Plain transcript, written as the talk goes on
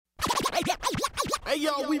Hey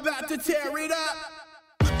yo, we about to tear it up.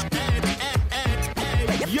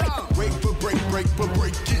 Yo, break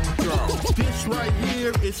it down. This right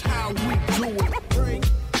here is how we do it. Break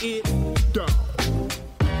it down.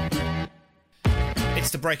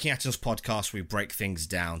 It's the Breaking Atoms podcast. We break things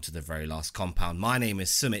down to the very last compound. My name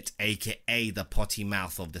is Sumit, aka the potty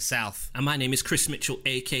mouth of the South. And my name is Chris Mitchell,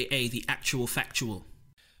 aka the actual factual.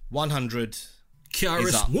 100.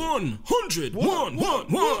 Kiaris 100.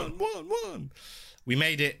 One. We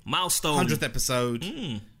made it. Milestone. 100th episode.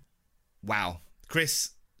 Wow.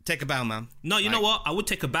 Chris, take a bow, man. No, you know what? I would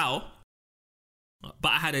take a bow,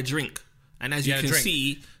 but I had a drink. And as you can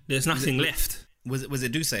see, there's nothing left. Was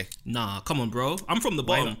it Douce? Nah, come on, bro. I'm from the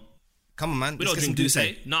bottom. Come on, man. We don't drink Douce.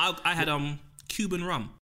 No, I had Cuban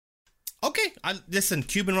rum. Okay, listen.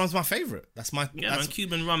 Cuban rum's my favorite. That's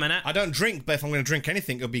Cuban rum and that. I don't drink, but if I'm going to drink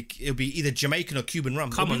anything, it'll be either Jamaican or Cuban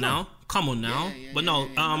rum. Come on now.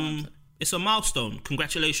 It's a milestone.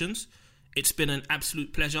 Congratulations. It's been an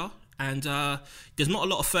absolute pleasure. And there's not a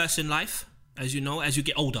lot of firsts in life, as you know, as you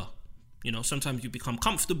get older. You know, sometimes you become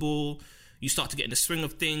comfortable. You start to get in the swing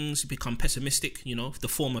of things. You become pessimistic. You know, the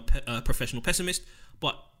former professional pessimist.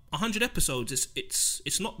 But 100 episodes,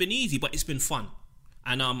 it's not been easy, but it's been fun.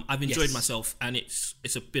 And I've enjoyed myself, and it's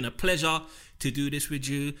been a pleasure to do this with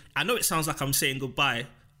you. I know it sounds like I'm saying goodbye,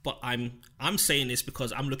 but I'm saying this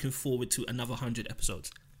because I'm looking forward to another 100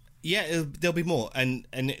 episodes. Yeah, there'll be more, and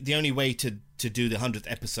the only way to do the 100th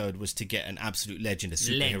episode was to get an absolute legend, a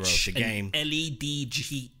superhero of the game.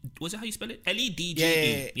 LEDG, was it how you spell it? LEDG.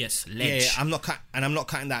 Yeah. Yes, Ledge. Yeah, I'm not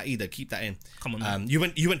cutting that either. Keep that in. Come on, man. You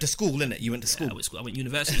went to school, innit? You went to school. I went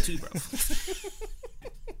university too, bro.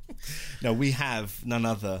 No, we have none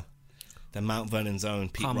other than Mount Vernon's own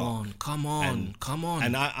Pete Rock. Come on.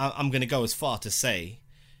 And I'm going to go as far to say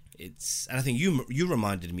and I think you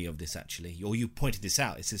reminded me of this actually, or you pointed this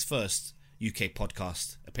out. It's his first UK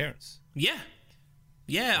podcast appearance. Yeah.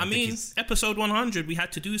 I mean, episode 100, we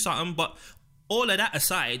had to do something. But all of that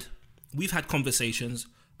aside, we've had conversations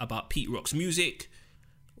about Pete Rock's music,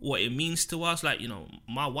 what it means to us. Like, you know,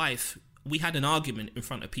 my wife, we had an argument in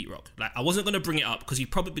front of Pete Rock. Like, I wasn't going to bring it up because he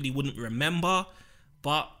probably wouldn't remember,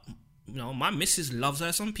 but you know, my missus loves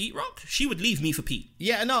her some Pete Rock. She would leave me for Pete.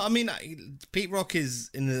 Yeah, no, I mean, Pete Rock is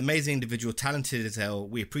an amazing individual, talented as hell.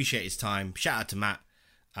 We appreciate his time. Shout out to Matt.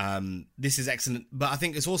 This is excellent, but I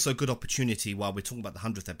think it's also a good opportunity while we're talking about the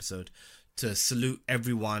 100th episode to salute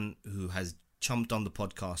everyone who has jumped on the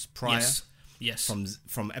podcast prior. Yes.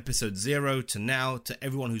 From episode 0 to now, to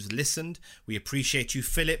everyone who's listened. We appreciate you.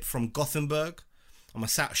 Philip from Gothenburg, I'm going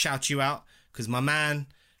to shout you out because my man,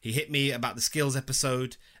 he hit me about the skills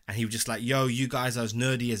episode and he was just like, yo, you guys are as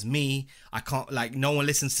nerdy as me. I can't, like, no one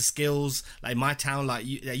listens to skills. Like, my town, like,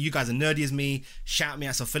 you guys are nerdy as me. Shout me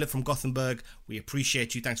out. So Philip from Gothenburg, we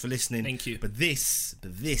appreciate you. Thanks for listening. Thank you. But this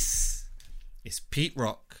is Pete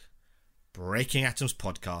Rock, Breaking Atoms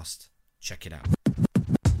podcast. Check it out.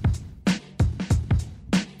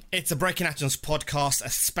 It's a Breaking Atoms podcast, a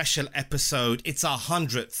special episode. It's our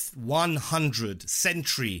 100th, 100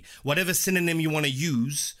 century, whatever synonym you want to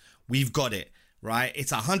use, we've got it, right?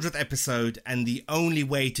 It's our 100th episode, and the only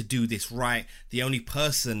way to do this right, the only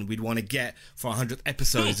person we'd want to get for our 100th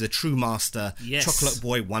episode is a true master, Chocolate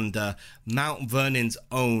Boy Wonder, Mount Vernon's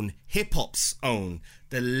own, hip-hop's own,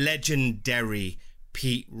 the legendary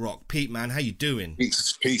Pete Rock. Pete, man, how you doing?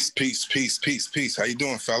 Peace. How you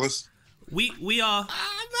doing, fellas? We are.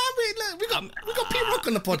 We got Pete Rock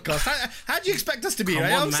on the podcast. How do you expect us to be? Come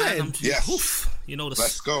right? on, I'm saying. You know,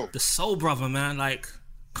 let's go. The soul brother, man. Like,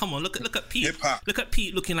 come on, look at Pete. Hip-hop. Look at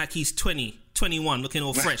Pete looking like he's 20, 21, looking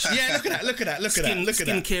all fresh. Yeah, look at that.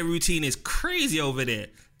 Skincare routine is crazy over there.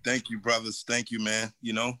 Thank you, brothers. Thank you, man.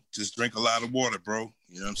 You know, just drink a lot of water, bro.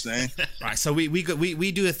 You know what I'm saying? Right. So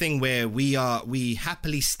we do a thing where we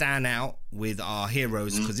happily stand out with our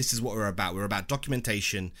heroes because this is what we're about. We're about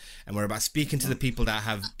documentation and we're about speaking to the people that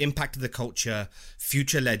have impacted the culture,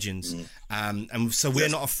 future legends. And so we're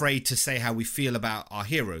not afraid to say how we feel about our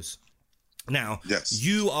heroes. Now,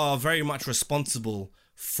 you are very much responsible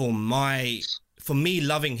for me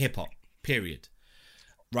loving hip hop. Period.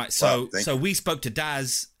 Right, so we spoke to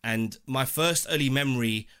Daz, and my first early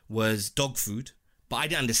memory was dog food, but I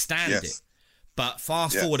didn't understand it. But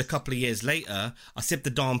fast forward a couple of years later, I sipped the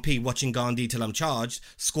Dom P watching Gandhi Till I'm Charged,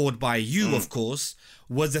 scored by you, of course,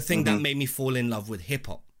 was the thing that made me fall in love with hip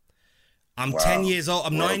hop. I'm 10 years old,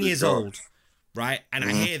 I'm 9 years old, right? And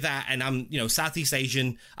I hear that, and I'm, you know, Southeast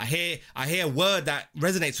Asian. I hear a word that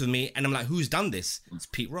resonates with me, and I'm like, who's done this? It's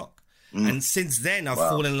Pete Rock. And since then, I've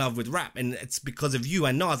fallen in love with rap, and it's because of you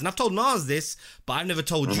and Nas. And I've told Nas this, but I've never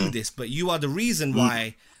told you this. But you are the reason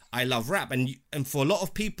why I love rap. And for a lot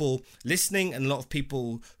of people listening and a lot of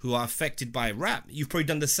people who are affected by rap, you've probably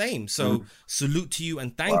done the same. So salute to you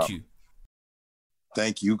and thank you.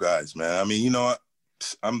 Thank you guys, man. I mean,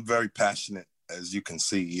 I'm very passionate, as you can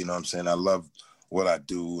see. You know what I'm saying? I love what I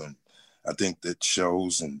do, and I think that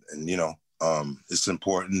shows, and it's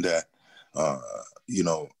important that,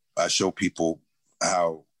 I show people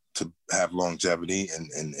how to have longevity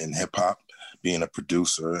in hip hop, being a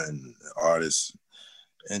producer and artist.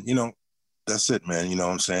 And, that's it, man. You know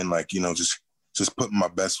what I'm saying? Like, just putting my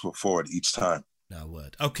best foot forward each time. No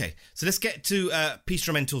word. Okay. So let's get to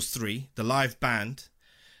Peachstrumentals 3, the live band.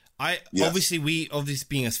 Yes. Obviously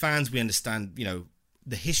being as fans, we understand,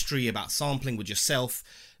 the history about sampling with yourself.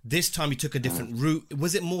 This time you took a different route.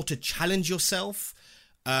 Was it more to challenge yourself,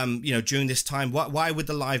 during this time? Why with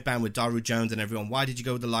the live band with Daru Jones and everyone? Why did you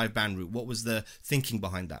go with the live band route? What was the thinking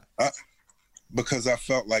behind that? Because I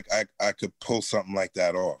felt like I could pull something like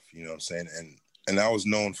that off, you know what I'm saying? And I was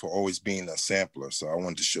known for always being a sampler. So I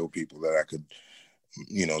wanted to show people that I could,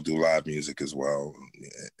 do live music as well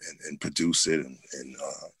and produce it and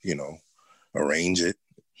arrange it.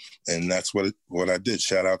 And that's what I did.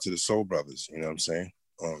 Shout out to the Soul Brothers, you know what I'm saying?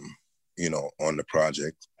 On the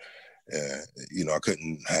project. I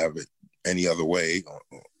couldn't have it any other way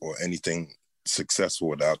or anything successful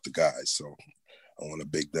without the guys. So I want to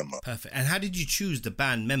big them up. Perfect. And how did you choose the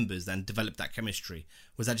band members and develop that chemistry?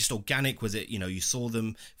 Was that just organic? Was it, you saw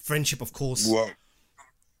them? Friendship, of course.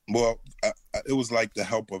 Well, it was like the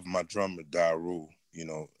help of my drummer, Daru,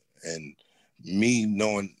 and me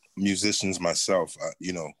knowing musicians myself,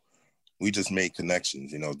 we just made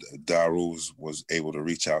connections. Daru was able to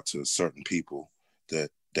reach out to certain people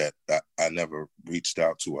that I never reached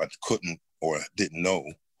out to. I couldn't or didn't know.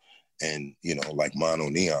 And, like Mono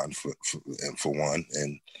Neon for one,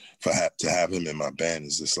 and to have him in my band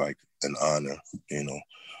is just like an honor,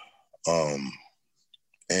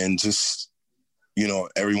 and just,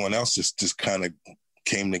 everyone else just kind of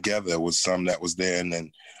came together with some that was there. And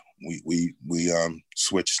then we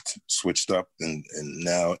switched up and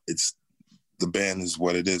now the band is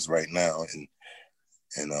what it is right now.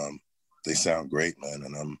 And they sound great, man.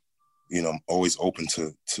 And I'm always open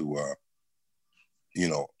to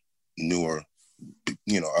newer,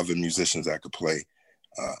 other musicians that could play,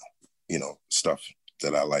 stuff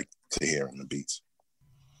that I like to hear in the beats.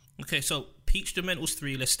 Okay, so Peachstrumentals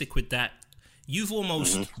 3, let's stick with that. You've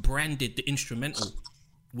almost branded the instrumental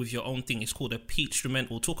with your own thing. It's called a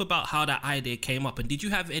Peachstrumental. Talk about how that idea came up, and did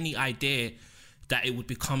you have any idea that it would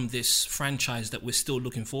become this franchise that we're still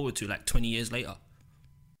looking forward to, like 20 years later?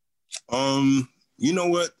 You know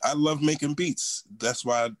what? I love making beats. That's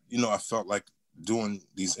why, I felt like doing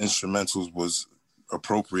these instrumentals was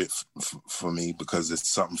appropriate for me, because it's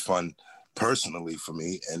something fun personally for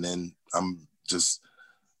me. And then I'm just,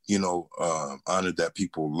 honored that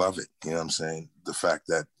people love it. You know what I'm saying? The fact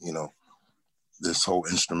that, this whole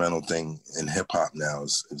instrumental thing in hip hop now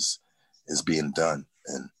is being done.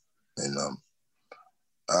 And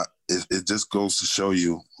it just goes to show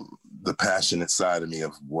you the passionate side of me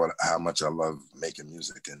of how much I love making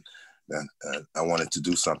music, and I wanted to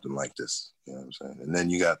do something like this. You know what I'm saying? And then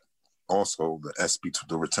you got also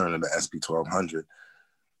the return of the SB 1200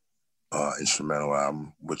 instrumental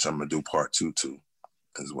album, which I'm gonna do part 2 to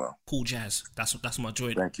as well. Cool jazz. That's my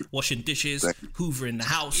joy. Thank you. Washing dishes, hoovering the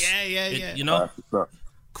house. Yeah.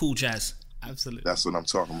 Cool jazz. Absolutely. That's what I'm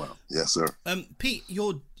talking about. Yes, sir. Pete,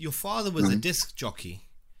 your father was a disc jockey.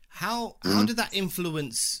 How did that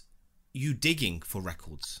influence you digging for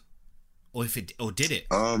records, or did it?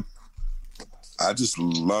 I just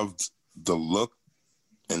loved the look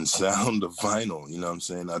and sound of vinyl. You know what I'm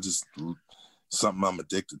saying? Something I'm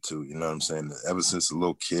addicted to. You know what I'm saying? Ever since a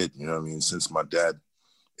little kid. You know what I mean? Since my dad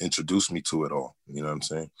introduced me to it all. You know what I'm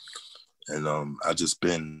saying? And I just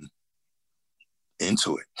been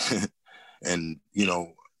into it. And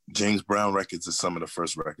James Brown records are some of the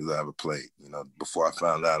first records I ever played, before I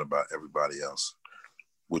found out about everybody else,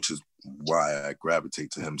 which is why I gravitate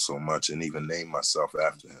to him so much and even name myself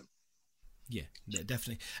after him. Yeah,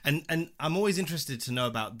 definitely. And I'm always interested to know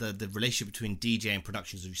about the relationship between DJ and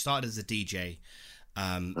production. So you started as a DJ,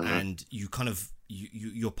 and you kind of,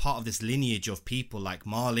 you're part of this lineage of people like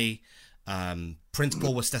Marley, Prince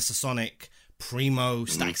Paul was Stetsasonic, Primo,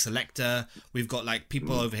 Static Selector. We've got like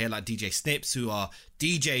people over here like DJ Snips who are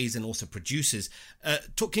DJs and also producers.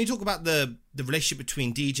 Can you talk about the relationship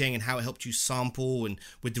between DJing and how it helped you sample and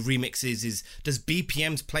with the remixes? Does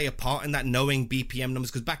BPMs play a part in that, knowing BPM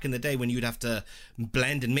numbers? Because back in the day when you'd have to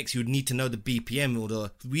blend and mix, you would need to know the BPM.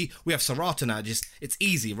 Or we have Serato now, just it's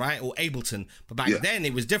easy, right? Or Ableton. But back then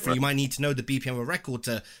it was different. Right. You might need to know the BPM of a record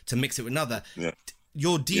to mix it with another. Yeah.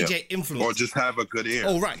 your DJ influence, or just have a good ear.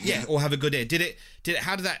 Oh right, yeah, or have a good ear. Did it?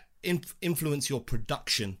 How did that influence your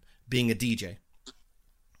production being a DJ?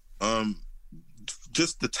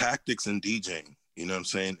 Just the tactics in DJing. You know what I'm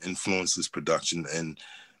saying? Influences production, and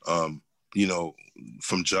you know,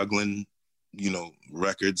 from juggling, you know,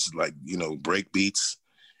 records like, you know, break beats,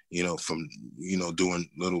 you know, from, you know, doing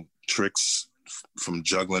little tricks from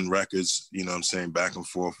juggling records, you know what I'm saying, back and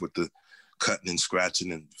forth with the cutting and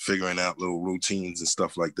scratching and figuring out little routines and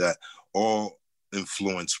stuff like that, all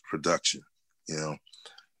influence production, you know,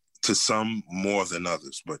 to some more than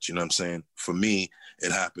others. But you know what I'm saying? For me,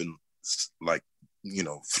 it happened like, you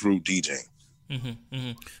know, through DJing.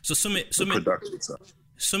 So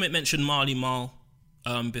Sumit mentioned Marley Marl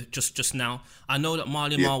just now. I know that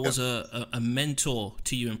Marley Marl was a mentor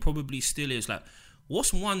to you and probably still is. Like,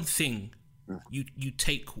 what's one thing you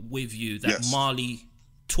take with you that Marley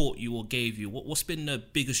taught you or gave you? What's been the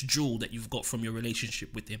biggest jewel that you've got from your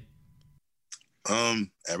relationship with him?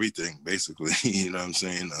 Everything, basically. You know what I'm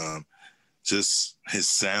saying? Just his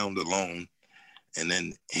sound alone, and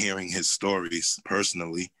then hearing his stories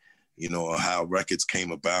personally, you know, how records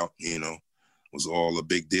came about, you know, was all a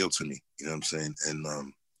big deal to me. You know what I'm saying?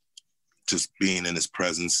 And just being in his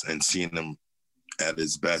presence and seeing him at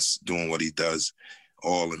his best, doing what he does,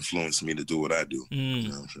 all influenced me to do what I do. You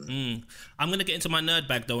know what I'm saying? I'm going to get into my nerd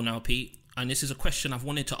bag though now, Pete. And this is a question I've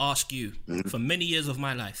wanted to ask you for many years of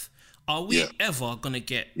my life. Are we ever going to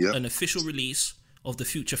get an official release of the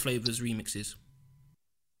Future Flavors remixes?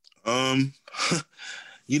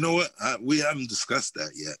 You know what? We haven't discussed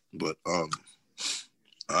that yet, but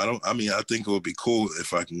I think it would be cool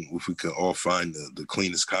if we could all find the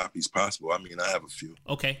cleanest copies possible. I mean, I have a few.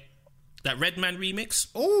 Okay. That Redman remix?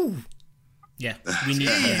 Oh. Yeah, we need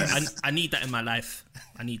that. I need that in my life.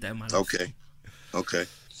 Okay.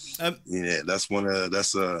 Yeah, that's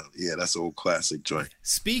an old classic joint.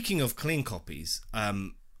 Speaking of clean copies,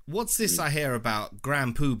 what's this I hear about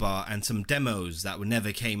Grand Poobah and some demos that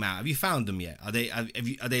never came out? Have you found them yet? Are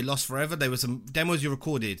they lost forever? There were some demos you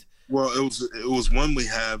recorded. Well, it was one we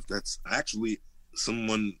have that's actually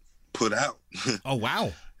someone put out. Oh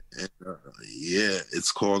wow! And,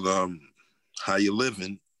 it's called "How You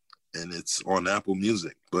Living," and it's on Apple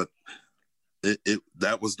Music. But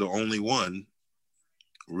that was the only one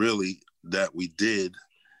really that we did.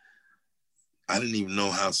 I didn't even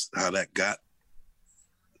know how that got.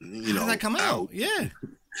 You know, how did that come out? Yeah.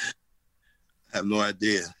 I have no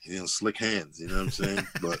idea. You know, slick hands. You know what I'm saying?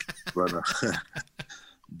 but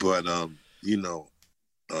you know,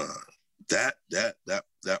 that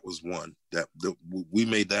was one that we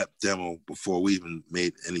made that demo before we even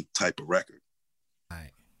made any type of record.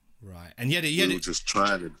 Right. And yet we were just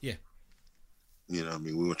trying to. Yeah. You know what I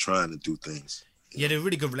mean? We were trying to do things. You had a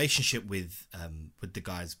really good relationship with the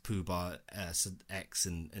guys, Poobah, X,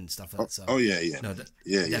 and stuff like that. So, No,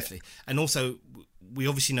 definitely. And also, we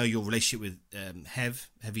obviously know your relationship with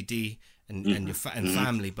Heavy D, and your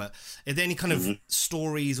family. But are there any kind of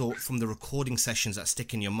stories or from the recording sessions that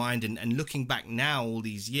stick in your mind? And looking back now, all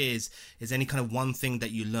these years, is there any kind of one thing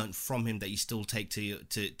that you learned from him that you still take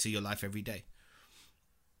to your life every day?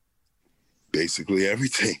 Basically,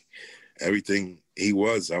 everything he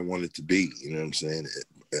was, I wanted to be. You know what I'm saying?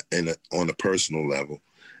 And on a personal level,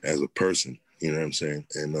 as a person. You know what I'm saying?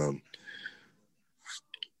 And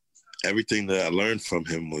everything that I learned from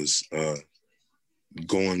him was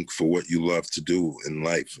going for what you love to do in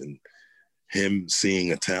life, and him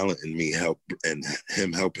seeing a talent in me and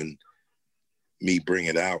him helping me bring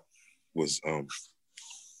it out was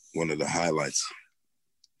one of the highlights,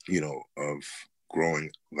 you know, of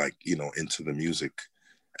growing, like, you know, into the music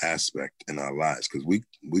aspect in our lives, because we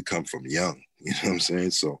come from young, you know what I'm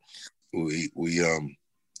saying? So we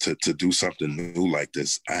to do something new like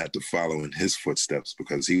this, I had to follow in his footsteps,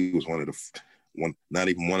 because he was the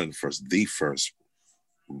first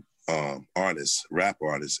rap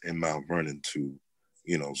artist in Mount Vernon to,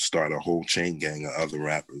 you know, start a whole chain gang of other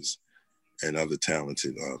rappers and other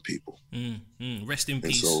talented people. Rest in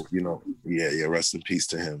peace. And so, you know, rest in peace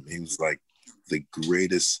to him. He was like the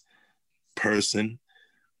greatest person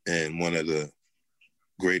and one of the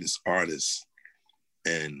greatest artists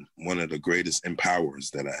and one of the greatest empowerers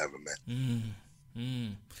that I ever met.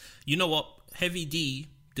 You know what? Heavy D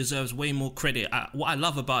deserves way more credit. What I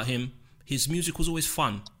love about him, his music was always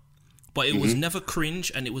fun, but it was never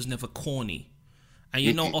cringe and it was never corny. And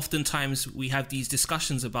you know, oftentimes we have these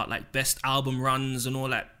discussions about like best album runs and all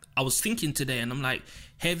that. I was thinking today and I'm like,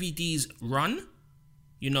 Heavy D's run,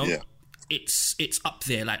 you know, it's up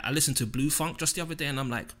there. Like I listened to Blue Funk just the other day and I'm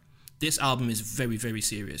like, this album is very, very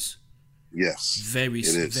serious. Yes, Very, it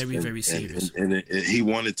is. very, And- very serious. And he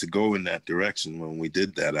wanted to go in that direction when we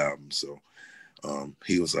did that album. So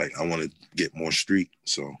he was like, I want to get more street.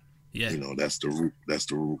 So, Yeah. you know, that's the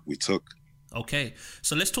route we took. Okay,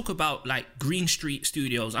 so let's talk about like Green Street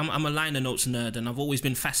Studios. I'm a liner notes nerd, and I've always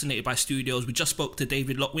been fascinated by studios. We just spoke to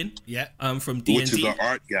David Lockwin, Yeah. from D&D. Which is an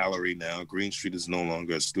art gallery now. Green Street is no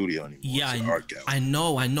longer a studio anymore. Yeah, it's an art gallery. I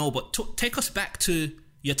know. But take us back to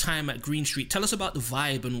your time at Green Street. Tell us about the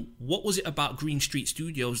vibe and what was it about Green Street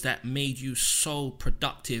Studios that made you so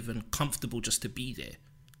productive and comfortable just to be there?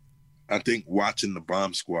 I think watching the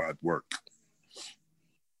Bomb Squad work,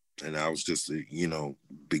 and I was just a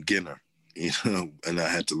beginner, and I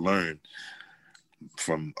had to learn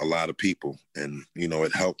from a lot of people, and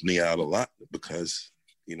it helped me out a lot because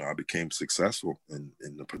I became successful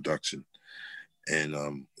in the production, and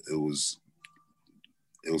it was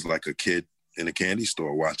like a kid in a candy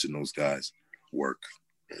store watching those guys work.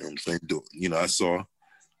 You know what I'm saying? I saw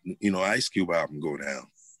Ice Cube album go down,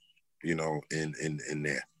 in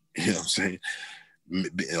there. You know what I'm saying?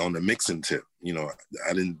 On the mixing tip,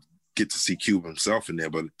 I didn't get to see Cube himself in there,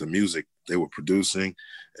 but the music they were producing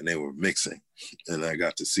and they were mixing, and I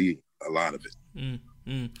got to see a lot of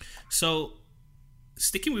it. So,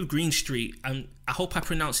 sticking with Green Street, I hope I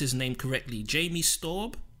pronounce his name correctly. Jamie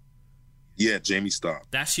Staub? Yeah, Jamie Staub.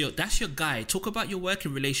 That's your guy. Talk about your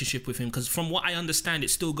working relationship with him, because from what I understand,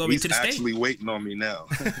 it's still going He's to this day. actually waiting on me now.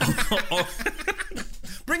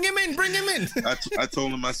 Bring him in. I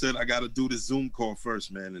told him, I said, I got to do this Zoom call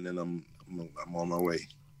first, man, and then I'm on my way.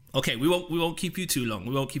 Okay, we won't keep you too long.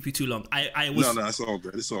 No, it's all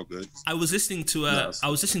good. It's all good. I was listening to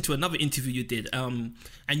another interview you did, and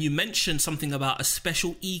you mentioned something about a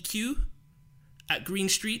special EQ at Green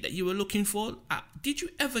Street that you were looking for. Did you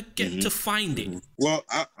ever get to find it? Well,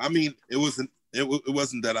 I mean, it wasn't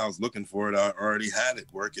that I was looking for it. I already had it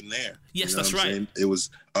working there. Yes, You know that's what I'm right. saying? It was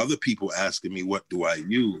other people asking me, what do I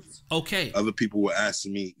use? Okay. Other people were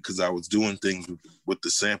asking me, because I was doing things with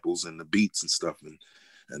the samples and the beats and stuff,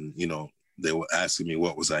 and they were asking me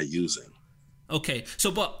what was I using. Okay.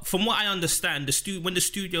 So, but from what I understand, when the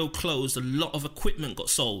studio closed, a lot of equipment got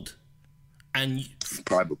sold. And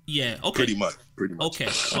Probably. yeah, okay. Pretty much. Okay,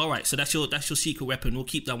 all right. So that's your secret weapon. We'll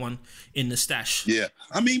keep that one in the stash. Yeah,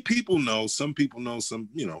 I mean, people know. Some people know. Some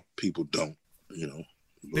people don't.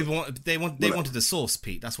 But, They wanted the source,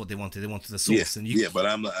 Pete. That's what they wanted. They wanted the source. Yeah, but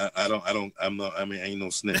I'm not. I ain't no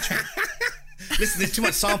snitch. Listen, there's too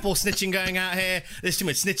much sample snitching going out here. There's too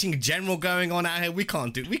much snitching in general going on out here. We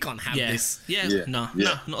can't have Yeah. this. Yeah. No,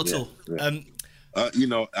 not at all. Yeah.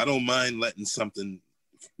 I don't mind letting something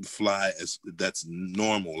fly as that's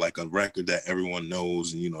normal, like a record that everyone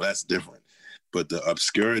knows, and that's different. But the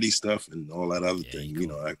obscurity stuff and all that other thing,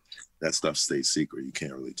 that stuff stays secret. You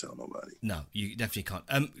can't really tell nobody. No, you definitely can't.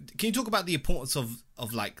 Can you talk about the importance of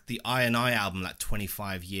like the I&I album, like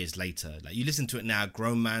 25 years later? Like, you listen to it now,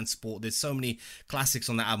 Grown Man Sport. There's so many classics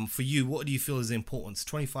on that album. For you, what do you feel is the importance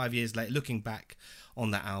 25 years later, looking back on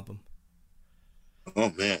that album?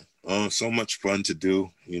 Oh man, so much fun to do,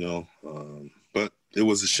 but it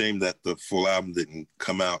was a shame that the full album didn't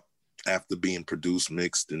come out after being produced,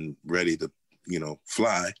 mixed, and ready to,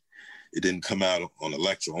 fly. It didn't come out on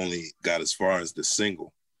Elektra, only got as far as the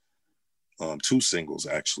single, 2 singles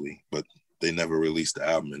actually, but they never released the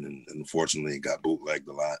album, and unfortunately it got bootlegged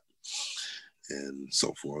a lot and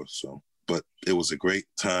so forth. So, but it was a great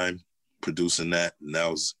time producing that, and that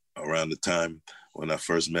was around the time when I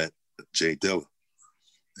first met Jay Dilla.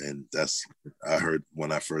 And that's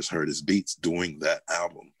when I first heard his beats doing that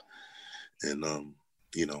album, and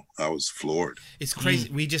I was floored. It's crazy.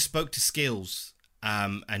 We just spoke to Skills,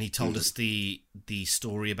 and he told us the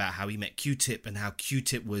story about how he met Q-Tip and how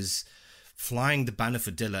Q-Tip was flying the banner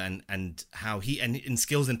for Dilla, and how he and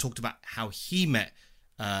Skills then talked about how he met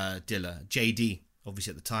Dilla, JD,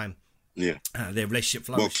 obviously at the time. Yeah, their relationship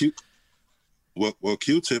flourished. Well,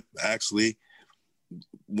 Q-Tip actually,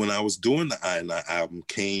 when I was doing the I&I album,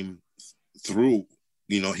 came through,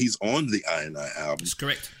 he's on the I&I album. That's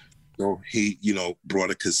correct. So he, brought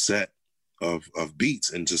a cassette of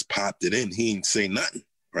beats and just popped it in. He didn't say nothing,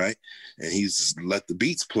 right? And he just let the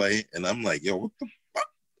beats play. And I'm like, yo, what the fuck?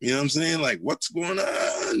 You know what I'm saying? Like, what's going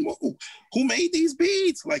on? Who made these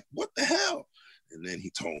beats? Like, what the hell? And then he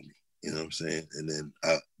told me, you know what I'm saying? And then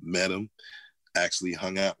I met him, actually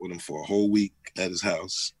hung out with him for a whole week at his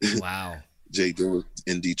house. Wow. Jay Dilla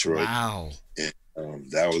in Detroit. Wow.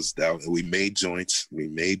 And that was. We made joints, we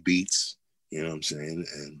made beats, you know what I'm saying?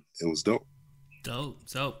 And it was dope.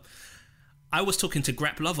 Dope. I was talking to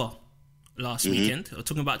Grap Lover last weekend,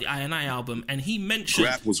 talking about the I&I album, and he mentioned...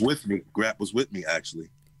 Grap was with me, actually.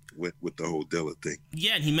 with the whole Dilla thing.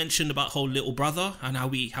 Yeah, and he mentioned about whole Little Brother and how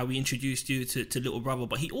we introduced you to Little Brother,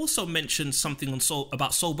 but he also mentioned something on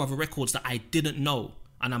about Soul Brother Records that I didn't know,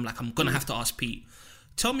 and I'm gonna have to ask Pete.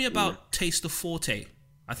 Tell me about Taste of Forte.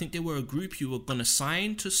 I think they were a group you were gonna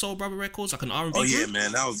sign to Soul Brother Records, like an R&B Oh yeah, group?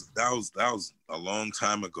 man, that was a long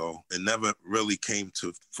time ago. It never really came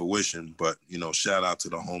to fruition, but shout out to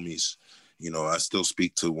the homies. I still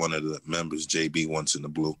speak to one of the members, JB, once in the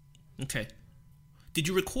blue. Okay. Did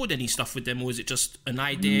you record any stuff with them, or was it just an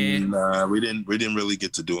idea? Nah, we didn't really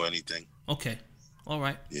get to do anything. Okay, all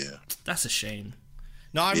right. Yeah, That's a shame.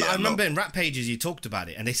 No, I remember in Rap Pages you talked about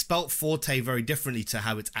it, and they spelt Forte very differently to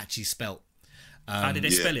how it's actually spelt. How did they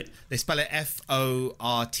spell it? They spell it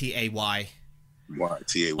Fortay. T-A-Y.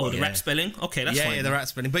 Oh, the rap spelling? Okay, that's fine. Yeah, the rap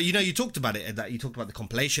spelling. But you talked about it. That you talked about the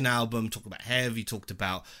compilation album. Talked about Hev. You talked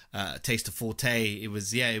about Taste of Forte. It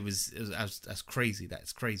was that's crazy.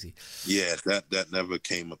 That's crazy. Yeah, that never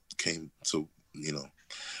came to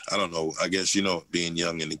I don't know. I guess being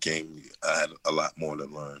young in the game, I had a lot more to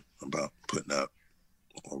learn about putting out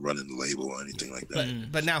or running the label or anything like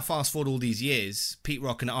that. But now fast forward all these years, Pete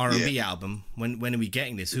Rock and R&B album. When are we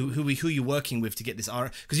getting this? Who are you working with to get this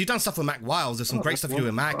R? Because you've done stuff with Mac Wiles. There's some great stuff you do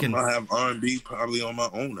with Mac. And I have R&B probably on my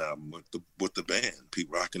own album with the band, Pete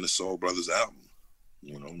Rock and the Soul Brothers album.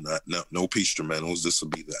 No Peach Instrumentals. This will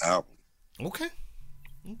be the album. Okay.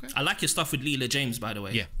 I like your stuff with Leela James, by the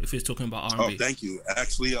way. Yeah. If we're talking about R&B. Oh, thank you.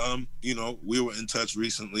 Actually, we were in touch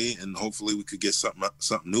recently, and hopefully we could get something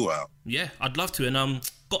new out. Yeah, I'd love to. And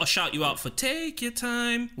got to shout you out for Take Your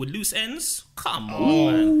Time with Loose Ends. Come on,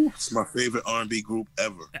 man. It's my favorite R&B group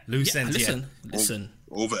ever. Loose Ends. Listen.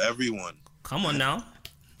 Over everyone. Come on now.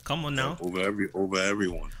 Over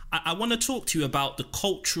everyone. I want to talk to you about the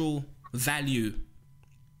cultural value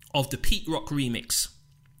of the Pete Rock remix.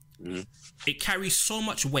 Mm-hmm. It carries so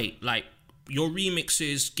much weight. Like, your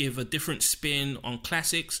remixes give a different spin on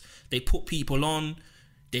classics. They put people on.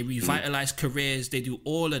 They revitalize careers. They do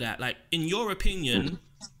all of that. Like, in your opinion,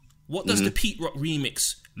 what does the Pete Rock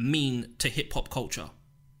remix mean to hip hop culture?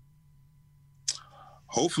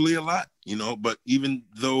 Hopefully a lot, but even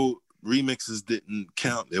though remixes didn't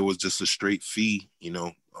count, it was just a straight fee, it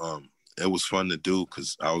was fun to do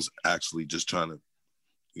because I was actually just trying to,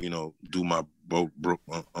 do my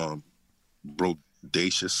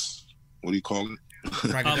brodacious, what do you call it?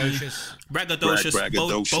 Braggadocious.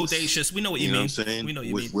 Bodacious. We know what you mean. What I'm saying? We know what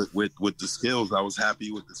you mean. With the skills, I was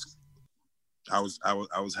happy with this. I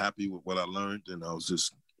was happy with what I learned, and I was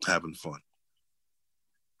just having fun.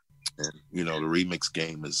 And the remix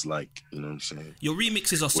game is like, what I'm saying. Your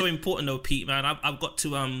remixes are so important, though, Pete. Man, I've got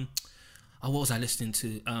to what was I listening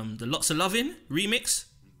to? The Lots of Lovin' remix,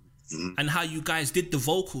 and how you guys did the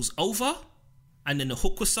vocals over, and then the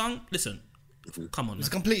hook was sung. Listen. Come on, man. It's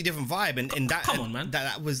a completely different vibe, and that. Come on, man.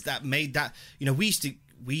 That made that. We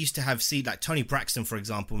used to have like Tony Braxton, for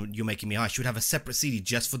example. You're Making Me High. She would have a separate CD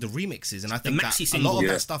just for the remixes, and I think that a lot of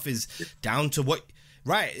that stuff is down to what.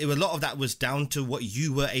 Right, a lot of that was down to what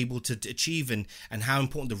you were able to achieve, and how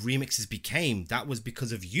important the remixes became. That was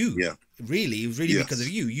because of you. Yeah, really, it was really because of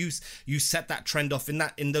you. You set that trend off in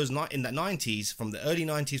that 90s, from the early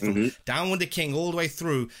 90s, from Down with the King all the way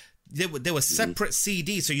through. There were separate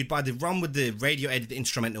CDs, so you'd buy the run with the radio edited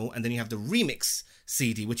instrumental, and then you have the remix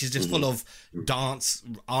CD, which is just full of dance,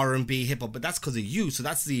 R&B, hip hop. But that's because of you. So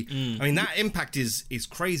that's the. I mean, that impact is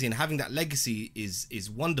crazy, and having that legacy is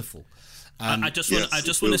wonderful. I just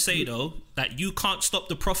want to say though that You Can't Stop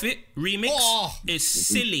the Prophet remix is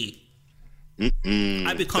silly.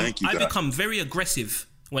 I become very aggressive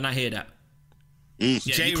when I hear that.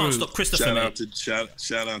 Yeah, You Can't Stop Christopher.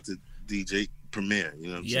 Shout out to DJ Premier, you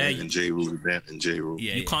know what I'm saying? And J. Rule, and J. Rule.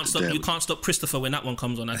 Yeah, you can't stop Christopher when that one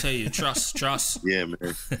comes on. I tell you, trust. Yeah,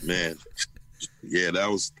 man. Yeah, that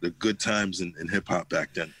was the good times in hip hop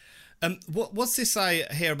back then. What's this I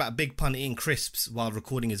hear about Big Pun eating crisps while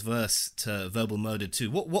recording his verse to Verbal Murder 2?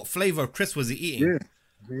 What flavor of crisp was he eating?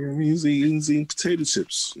 Yeah, he's eating potato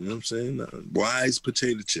chips. You know what I'm saying? Wise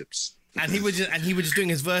potato chips. And he was just doing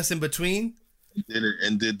his verse in between.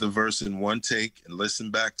 Did the verse in one take and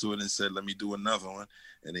listened back to it and said, "Let me do another one,"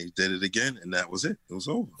 and he did it again, and that was it. It was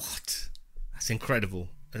over. What? That's incredible.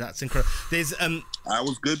 There's I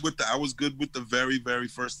was good with the very, very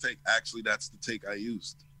first take. Actually, that's the take I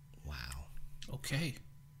used. Wow. Okay.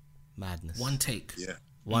 Madness. One take. Yeah.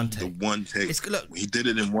 One take. The one take. Look, he did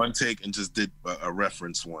it in one take and just did a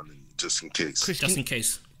reference one, just in case. Chris, just in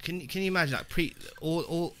case. Can you imagine, like,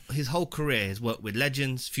 all his whole career, his work with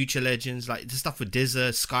legends, future legends, like the stuff with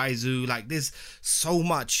Dizza, Sky Zoo, like there's so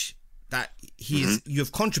much that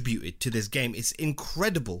you've contributed to this game. It's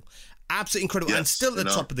incredible, Absolutely incredible. Yes, and still at the you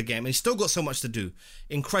know. top of the game. And he's still got so much to do.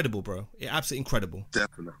 Incredible, bro. Yeah, absolutely incredible.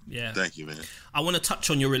 Definitely. Yeah. Thank you, man. I want to touch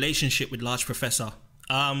on your relationship with Large Professor.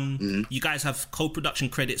 You guys have co-production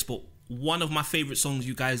credits, but one of my favorite songs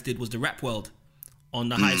you guys did was the Rap World on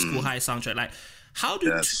the High School High soundtrack. Like, how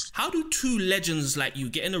do two legends like you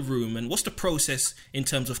get in a room, and what's the process in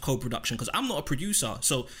terms of co-production? Because I'm not a producer,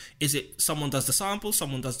 so is it someone does the samples,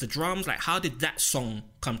 someone does the drums? Like, how did that song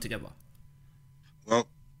come together? Well,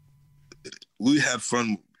 we had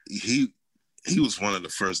fun. He was one of the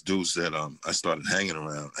first dudes that I started hanging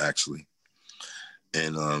around, actually.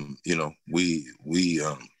 And you know, we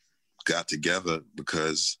got together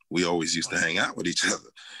because we always used to hang out with each other.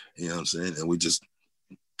 You know what I'm saying? And we just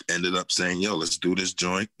ended up saying, yo, let's do this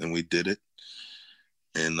joint. And we did it.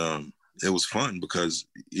 And it was fun because,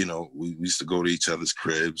 you know, we used to go to each other's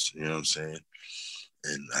cribs, you know what I'm saying?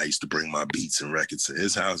 And I used to bring my beats and records to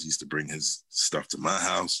his house. He used to bring his stuff to my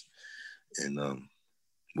house. And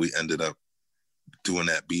we ended up doing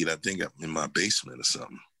that beat, I think, in my basement or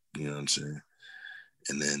something. You know what I'm saying?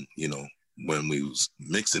 And then, you know, when we was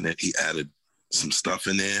mixing it, he added some stuff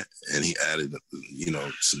in there, and he added, you know,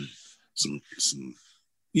 some,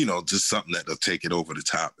 you know, just something that'll take it over the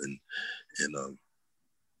top. And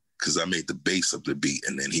because I made the bass of the beat,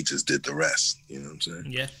 and then he just did the rest. You know what I'm saying?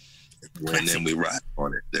 Yeah. And then we rapped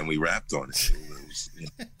on it. It was, you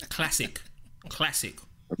know. Classic.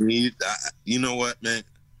 I mean, you know what, man?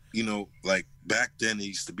 You know, like back then it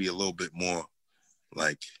used to be a little bit more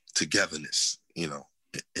like togetherness, you know,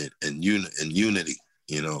 and unity,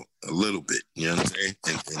 you know, a little bit, you know what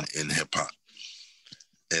I'm saying? In hip hop.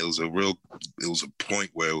 It was a point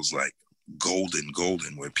where it was like golden,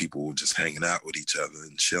 where people were just hanging out with each other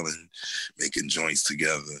and chilling, making joints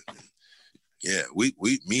together. Yeah,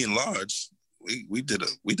 me and Large, we did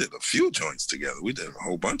a few joints together. We did a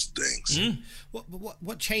whole bunch of things.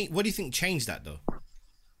 What changed? What do you think changed that though?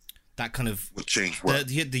 That kind of what changed what?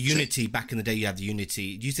 The unity back in the day. You had the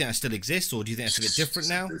unity. Do you think that still exists, or do you think it's a bit different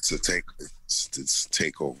now? It's a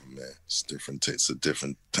takeover, man. It's different. It's a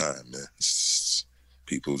different time, man.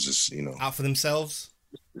 People just, you know, out for themselves.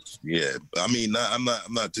 Yeah, I mean, I'm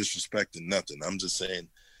not disrespecting nothing. I'm just saying,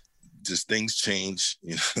 just things change.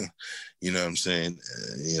 You know, you know what I'm saying.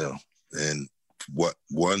 You know, and what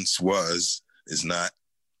once was is not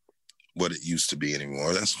what it used to be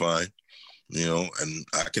anymore. That's fine. You know, and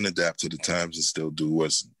I can adapt to the times and still do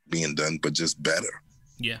what's being done, but just better.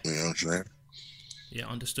 Yeah. You know what I'm saying? Yeah,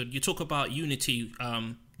 understood. You talk about unity.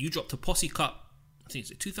 You dropped a Posse Cup, I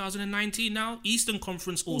think it's 2019 now, Eastern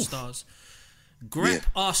Conference All-Stars. Grep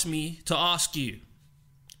asked me to ask you,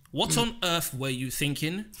 what on earth were you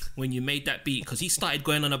thinking when you made that beat? Because he started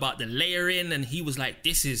going on about the layering, and he was like,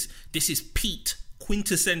 this is Pete,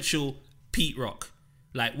 quintessential Pete Rock.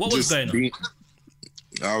 Like, what was going on?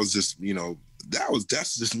 I was just, you know,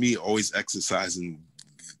 that's just me always exercising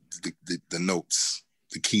the notes,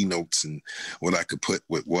 the key notes, and what I could put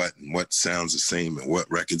with what, and what sounds the same, and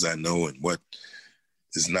what records I know, and what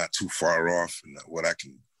is not too far off, and what I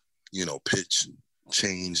can, you know, pitch and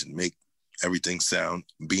change and make everything sound,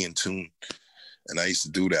 be in tune. And I used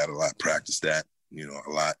to do that a lot, practice that, you know,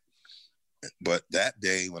 a lot. But that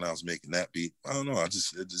day when I was making that beat, I don't know, it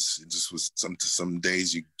just was some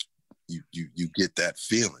days you get that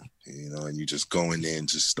feeling, you know, and you just go in there and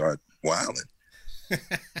just start wilding.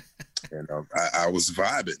 And I was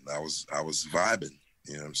vibing. I was vibing.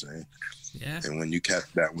 You know what I'm saying? Yeah. And when you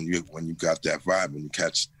catch that, when you got that vibe, when you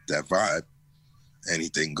catch that vibe,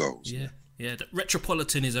 anything goes. Yeah. Yeah. The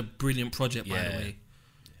Retropolitan is a brilliant project, by the way.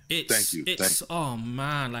 Thank you. Oh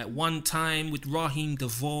man, like One Time with Raheem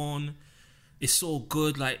Devon. It's so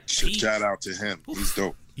good. Like, shout out to him. Oof. He's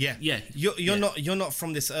dope. Yeah. You're not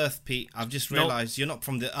from this earth, Pete. I've just realized you're not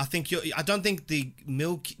from the. I don't think the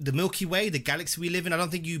Milky Way, the galaxy we live in. I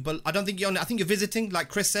think you're visiting, like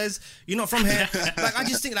Chris says. You're not from here. Like, I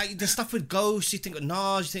just think like the stuff with Ghost. You think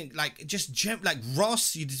Nas. You think like just like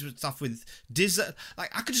Ross. You did stuff with Dizza.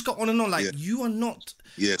 Like, I could just go on and on. Like, you are not.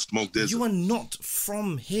 Yeah, Smoke Dizza. You are not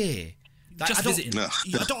from here. Like, just visiting. No.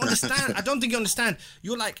 I don't understand. I don't think you understand.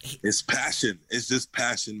 You're like, it's passion. It's just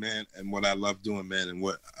passion, man, and what I love doing, man, and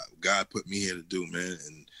what God put me here to do, man,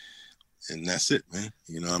 and that's it, man.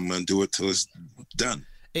 You know, I'm gonna do it till it's done.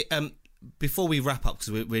 Before we wrap up,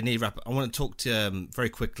 because we're near wrap up, I want to talk to very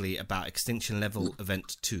quickly about Extinction Level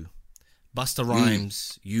Event 2. Busta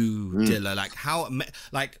Rhymes, Dilla, like how,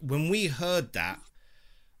 like when we heard that,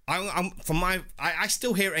 I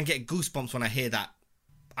still hear it and get goosebumps when I hear that.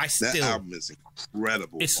 That album is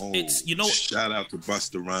incredible. It's you know, shout out to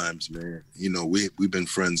Busta Rhymes, man. You know, we've been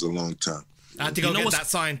friends a long time. I had to go get that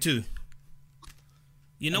signed too.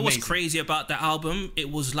 You know what's crazy about that album? It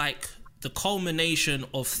was like the culmination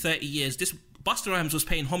of 30 years. This Busta Rhymes was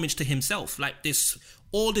paying homage to himself. Like this,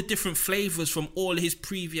 all the different flavors from all his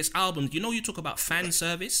previous albums. You know, you talk about fan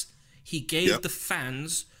service. He gave the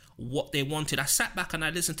fans what they wanted. I sat back and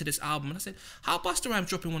I listened to this album and I said, how Busta Rhymes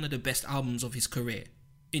dropping one of the best albums of his career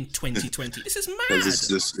in 2020? This is mad. It's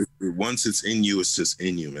just, once it's in you, it's just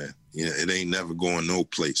in you, man. You know, it ain't never going no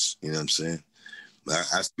place. You know what I'm saying?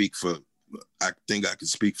 I speak for, I think I can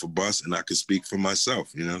speak for Bus and I can speak for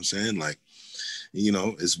myself. You know what I'm saying? Like, you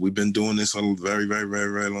know, we've been doing this a very, very,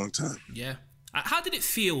 very, very long time. Yeah. How did it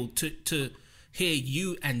feel to hear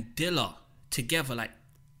you and Dilla together? Like,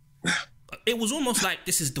 it was almost like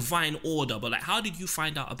this is divine order, but like, how did you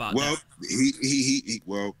find out about that?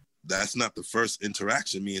 Well, that's not the first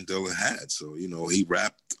interaction me and Dilla had. So, you know, he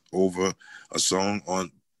rapped over a song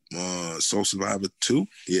on Soul Survivor 2.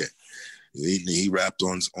 Yeah. He rapped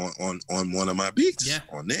on one of my beats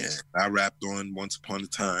on there. I rapped on Once Upon a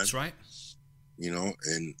Time. That's right. You know,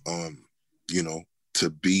 and you know, to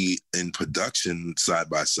be in production side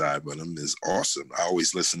by side with him is awesome. I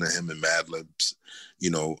always listen to him and Madlib's, you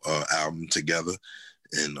know, album together,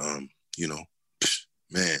 and you know,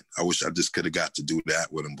 man, I wish I just could have got to do that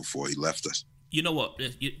with him before he left us. You know what?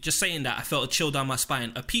 Just saying that, I felt a chill down my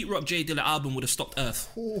spine. A Pete Rock J Dilla album would have stopped Earth.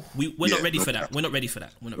 We're not ready for that. We're not ready for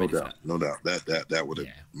that. We're not ready for that. No doubt. That would have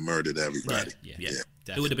murdered everybody. Yeah.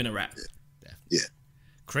 It would have been a wrap. Yeah.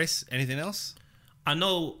 Chris, anything else? I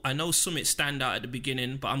know Summit stand out at the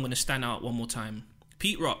beginning, but I'm going to stand out one more time.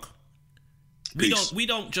 Pete Rock. We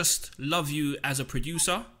don't just love you as a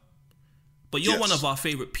producer, but you're one of our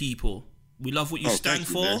favorite people. We love what you stand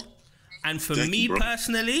for. Man. And for me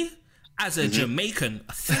personally, as a Jamaican,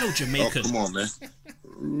 a fellow Jamaican. Oh, come on, man.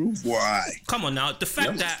 Why? Come on now. The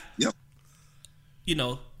fact that, you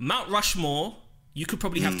know, Mount Rushmore, you could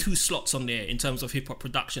probably have 2 slots on there in terms of hip-hop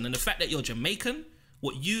production. And the fact that you're Jamaican,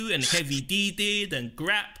 what you and Heavy D did and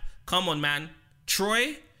Grap, come on, man.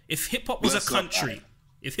 Troy, if hip-hop was a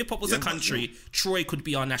country, Troy could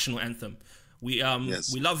be our national anthem. We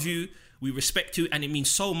love you. We respect you, and it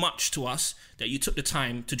means so much to us that you took the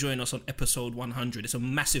time to join us on episode 100. It's a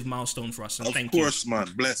massive milestone for us, and thank you. Of course, man.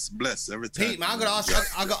 Bless every time. Pete, man, I got to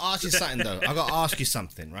ask you something, though. I got to ask you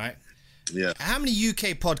something, right? Yeah. How many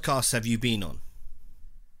UK podcasts have you been on?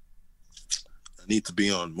 I need to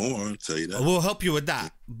be on more, I'll tell you that. We'll help you with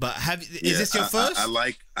that. But is this your first?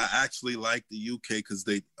 I actually like the UK because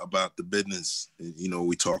they about the business. You know,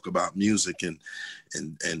 we talk about music and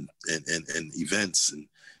events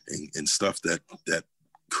and stuff that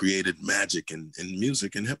created magic in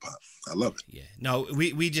music and hip hop. I love it. Yeah. No,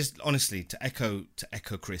 we just honestly to echo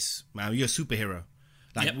Chris, man, you're a superhero.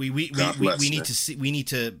 Like we need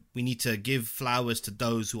to give flowers to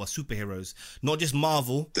those who are superheroes, not just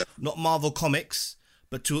Marvel, not Marvel Comics,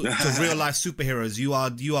 but to real life superheroes. You are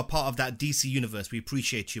part of that DC universe. We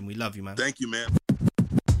appreciate you and we love you, man. Thank you, man.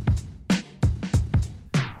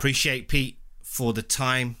 Appreciate Pete for the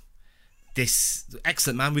time. This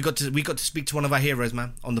excellent, man. We got to speak to one of our heroes,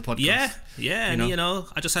 man, on the podcast. Yeah, and you know,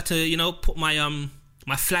 I just had to put my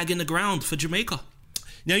my flag in the ground for Jamaica.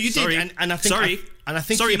 No, you did, and I think I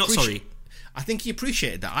think he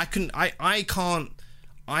appreciated that. I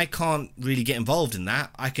can't really get involved in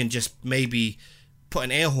that. I can just maybe put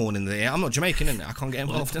an air horn in the air. I'm not Jamaican, innit? I can't get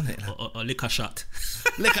involved in it. Or lick a shot.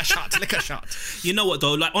 lick a shot. You know what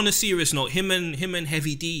though? Like on a serious note, him and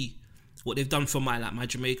Heavy D, what they've done for my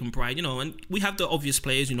Jamaican pride, you know, and we have the obvious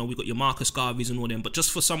players, you know, we got your Marcus Garveys and all them, but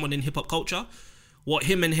just for someone in hip hop culture, what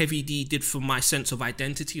him and Heavy D did for my sense of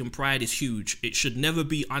identity and pride is huge. It should never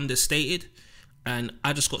be understated, and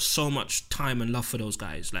I just got so much time and love for those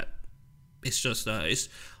guys. Like, it's just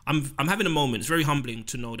I'm having a moment. It's very humbling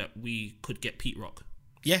to know that we could get Pete Rock.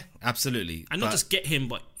 Yeah, absolutely, and not just get him,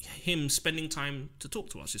 but him spending time to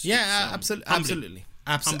talk to us.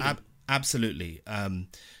 Absolutely.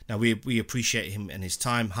 Now we appreciate him and his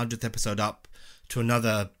time. 100th episode up to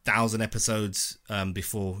another 1,000 episodes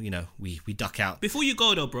before we duck out. Before you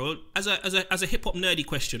go though, bro, as a hip hop nerdy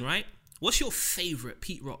question, right? What's your favorite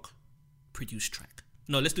Pete Rock produced track?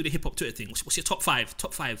 No, let's do the hip hop Twitter thing. What's your top five?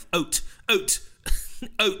 Oat. Bro.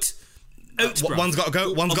 One's got to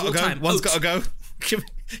go. One's got to go.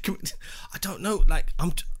 I don't know. Like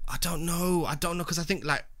I don't know because I think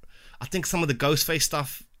some of the Ghostface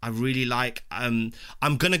stuff I really like. I'm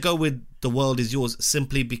gonna go with The World Is Yours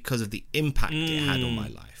simply because of the impact it had on my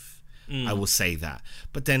life. I will say that.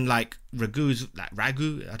 But then like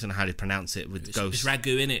Ragu, I don't know how to pronounce it with Ghost. It's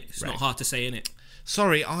Ragu, innit? It's not hard to say, innit?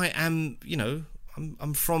 Sorry, I am.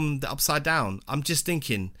 I'm from the upside down. I'm just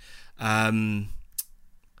thinking. I'm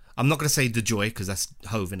I'm not gonna say The Joy because that's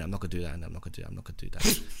Hove, innit? I'm not gonna do that. I'm not gonna do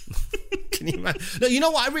that. Can you imagine? No, you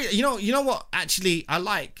know what? I really, you know what? Actually, I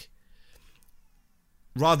like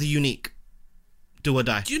Rather Unique. Do or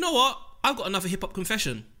Die. Do you know what? I've got another hip hop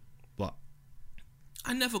confession. What?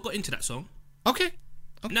 I never got into that song. Okay.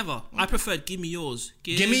 Never. I preferred Give Me Yours.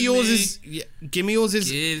 Give Me Yours is Give Me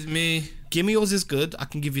Yours is good. I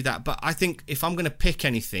can give you that. But I think if I'm gonna pick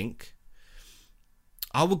anything,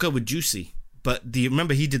 I will go with Juicy. But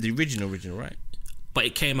remember he did the original, right? But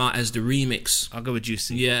it came out as the remix. I'll go with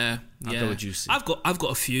Juicy. Yeah. I'll go with Juicy. I've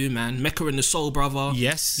got a few, man. Mecca and the Soul Brother.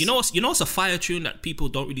 Yes. You know what's a fire tune that people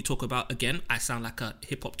don't really talk about? Again, I sound like a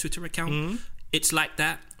hip hop Twitter account. Mm-hmm. It's Like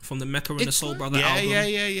That from the Mecca and the Soul Brother album.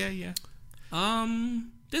 Yeah.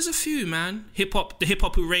 There's a few, man. The Hip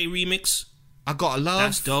Hop Hooray remix. I Gotta Love.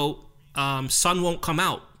 That's dope. Sun Won't Come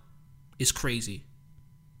Out is crazy.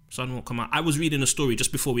 Sun Won't Come Out. I was reading a story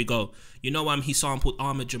just before we go. You know, he sampled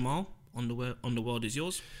Ahmed Jamal on the World Is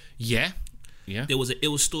Yours. Yeah. There was an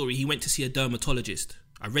ill story. He went to see a dermatologist.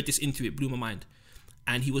 I read this into it, blew my mind.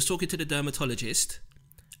 And he was talking to the dermatologist,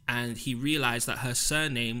 and he realized that her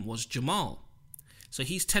surname was Jamal. So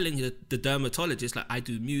he's telling the dermatologist, like, I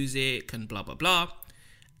do music and blah, blah, blah.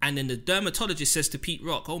 And then the dermatologist says to Pete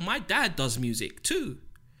Rock, oh, my dad does music too.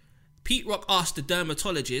 Pete Rock asked the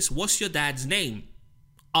dermatologist, what's your dad's name?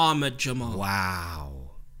 Ahmed Jamal.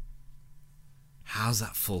 Wow. How's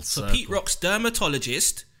that full circle? So Pete Rock's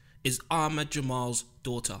dermatologist is Ahmed Jamal's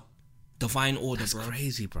daughter. Divine order, That's bro. That's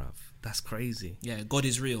crazy, bruv. That's crazy. Yeah, God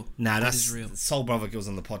is real. Nah, God that's is real. Soul Brother Girls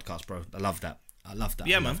on the podcast, bro. I love that.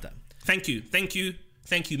 Yeah, I man. love that. Thank you,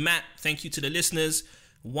 Matt. Thank you to the listeners.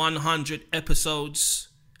 100 episodes.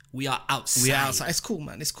 We are outside. It's cool,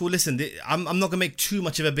 man. It's cool. Listen, I'm not going to make too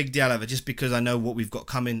much of a big deal out of it just because I know what we've got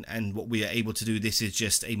coming and what we are able to do. This is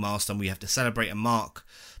just a milestone we have to celebrate and mark,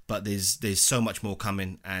 but there's so much more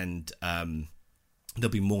coming, and there'll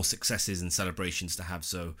be more successes and celebrations to have.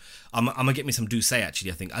 So I'm going to get me some Douce,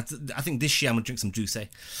 actually, I think. I think this year I'm going to drink some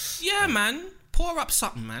Douce. Yeah, man. Pour up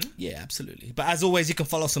something, man. Yeah, absolutely. But as always, you can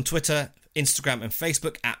follow us on Twitter, Instagram and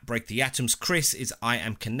Facebook at Break the Atoms. Chris is I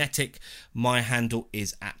Am Kinetic. My handle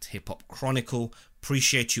is at Hip Hop Chronicle.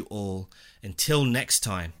 Appreciate you all. Until next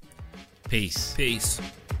time, peace. Peace.